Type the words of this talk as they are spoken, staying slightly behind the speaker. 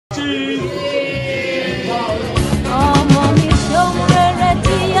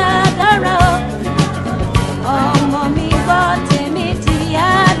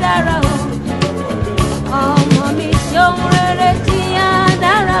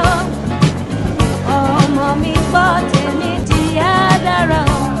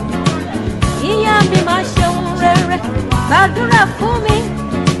gbàdúrà fún mi.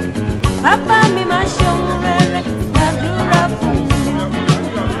 Bàbá mi máa ṣohun rere, gbàdúrà fún mi.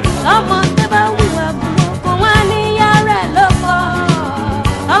 Ọmọ tẹ́ bá wíwà burúkú wá níyá rẹ̀ lóko.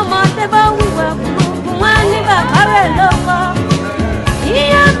 Ọmọ tẹ́ bá wíwà burúkú wá ní bàbá rẹ̀ lóko.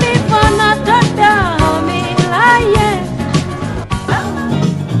 Ìyá mi fọ̀nà tó dá mi láyé.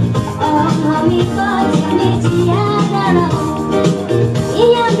 Ọmọ mi kọ́ ìní tí á dára o.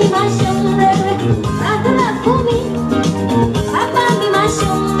 Ìyá mi máa ṣohun rere, gbàdúrà fún mi. Bàbá mi máa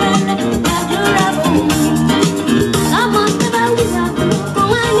ṣohun rere, gbàdúrà fún mi. Ọmọ tẹ́ bá wíwà burúkú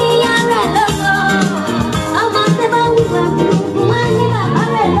wá níyá rẹ̀ lóko. Ọmọ tẹ́ bá wíwà burúkú wá ní bàbá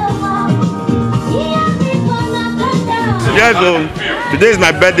rẹ̀ lóko. Ìyá mi fọ̀nà tó dá mi. Yes, today is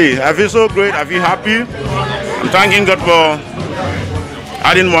my birthday. I feel so great. I feel happy. I'm thanking God for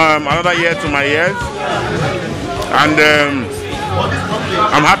adding another year to my years. And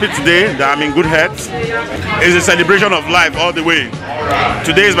I'm happy today that I'm in good health. It's a celebration of life all the way.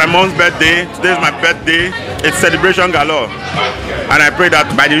 Today is my mom's birthday. Today is my birthday. It's celebration galore. And I pray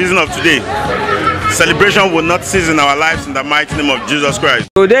that by the reason of today, celebration will not cease in our lives in the mighty name of Jesus Christ.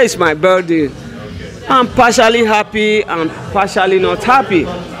 Today is my birthday. I'm partially happy and partially not happy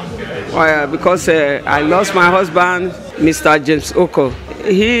because I lost my husband, Mr. James Oko.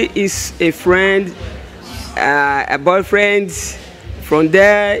 He is a friend, a boyfriend. From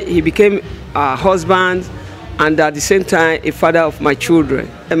there, he became a husband and at the same time a father of my children.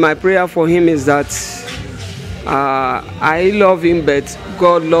 And my prayer for him is that I love him, but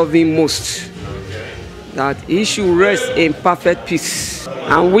God loves him most. That he should rest in perfect peace.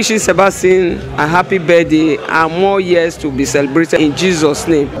 I'm wishing Sebastian a happy birthday and more years to be celebrated in Jesus'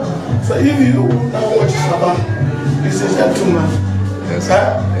 name. So if you now watch Sabah, he's a gentleman. Yes,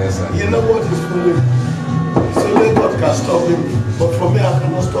 sir. Yes, sir. You know what he's doing. So only God can stop him. But for me, I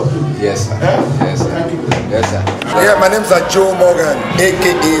cannot stop him. Yes, sir. Yes, sir. Thank you. Yes, sir. Yeah, my name is Joe Morgan,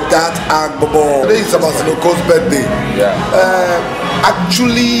 aka Dat Agbobo. Today is Sebastian Oko's birthday. Yeah.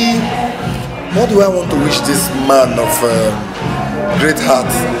 Actually, what do I want to wish this man of great heart?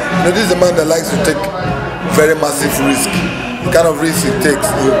 You know, this is a man that likes to take very massive risk. The kind of risk he takes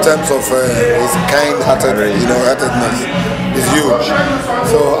in terms of his kind-hearted, heartedness is huge.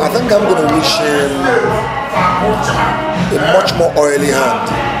 So I think I'm going to wish him a much more oily hand.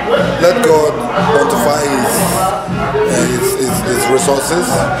 Let God quantify his resources,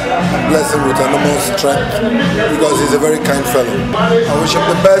 bless him with enormous strength, because he's a very kind fellow. I wish him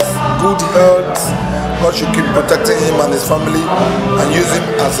the best, good health. God should keep protecting him and his family and use him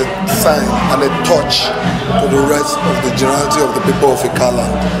as a sign and a touch to the rest of the generality of the people of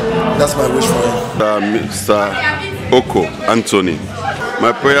Ikaland. That's my wish for him. Mr. Oko Anthony,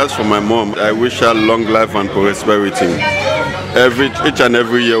 my prayers for my mom. I wish her long life and prosperity. Each and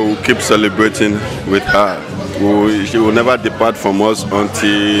every year we'll keep celebrating with her. She will never depart from us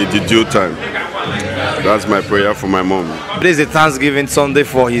until the due time. That's my prayer for my mom. Today is a Thanksgiving Sunday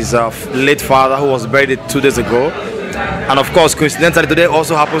for his late father, who was buried 2 days ago. And of course, coincidentally, today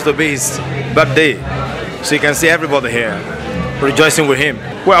also happens to be his birthday. So you can see everybody here rejoicing with him.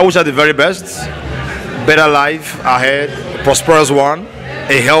 Well, I wish her the very best. Better life ahead, a prosperous one,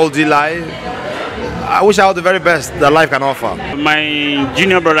 a healthy life. I wish her all the very best that life can offer. My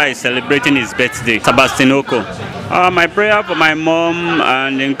junior brother is celebrating his birthday, Sebastian Oko. My prayer for my mom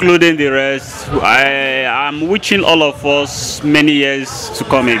and including the rest, I am wishing all of us many years to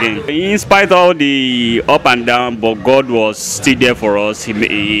come again. In spite of all the up and down, but God was still there for us.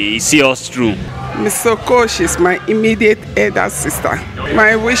 He see us through. Miss Oko, she's my immediate elder sister.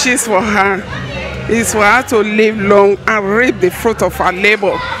 My wishes for her is for her to live long and reap the fruit of her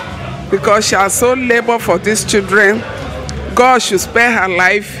labor, because she has so labored for these children. God should spare her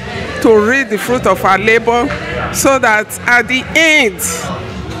life to reap the fruit of her labor, so that at the end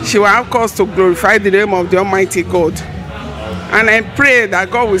she will have cause to glorify the name of the Almighty God. And I pray that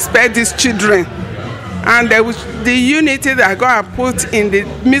God will spare these children, and the unity that God has put in the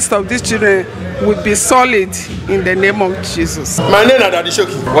midst of these children will be solid in the name of Jesus. My name is Daddy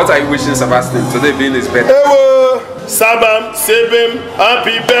Showky. What are you wishing Sebastian today being his birthday? Sabam, Sebim,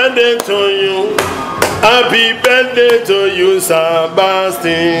 happy birthday to you. Happy birthday to you,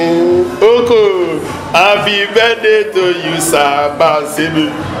 Sebastian Oko. Happy birthday to you,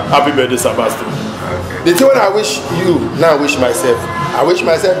 Sebastian. Happy birthday, Sebastian. The thing I wish you, now I wish myself. I wish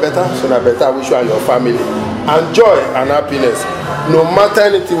myself better, so now better I wish you and your family. And joy and happiness. No matter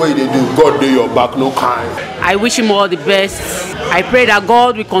anything what you do, God do your back, no kind. I wish him all the best. I pray that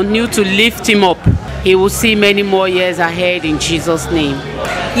God will continue to lift him up. He will see many more years ahead in Jesus' name.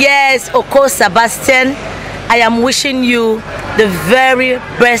 Yes, Oko Sebastian, I am wishing you the very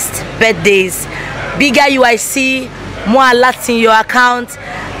best birthdays. Bigger UIC, more alerts in your account,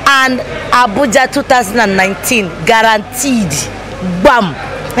 and Abuja 2019 guaranteed. Bam!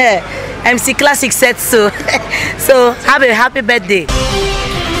 MC Classic said so. So have a happy birthday.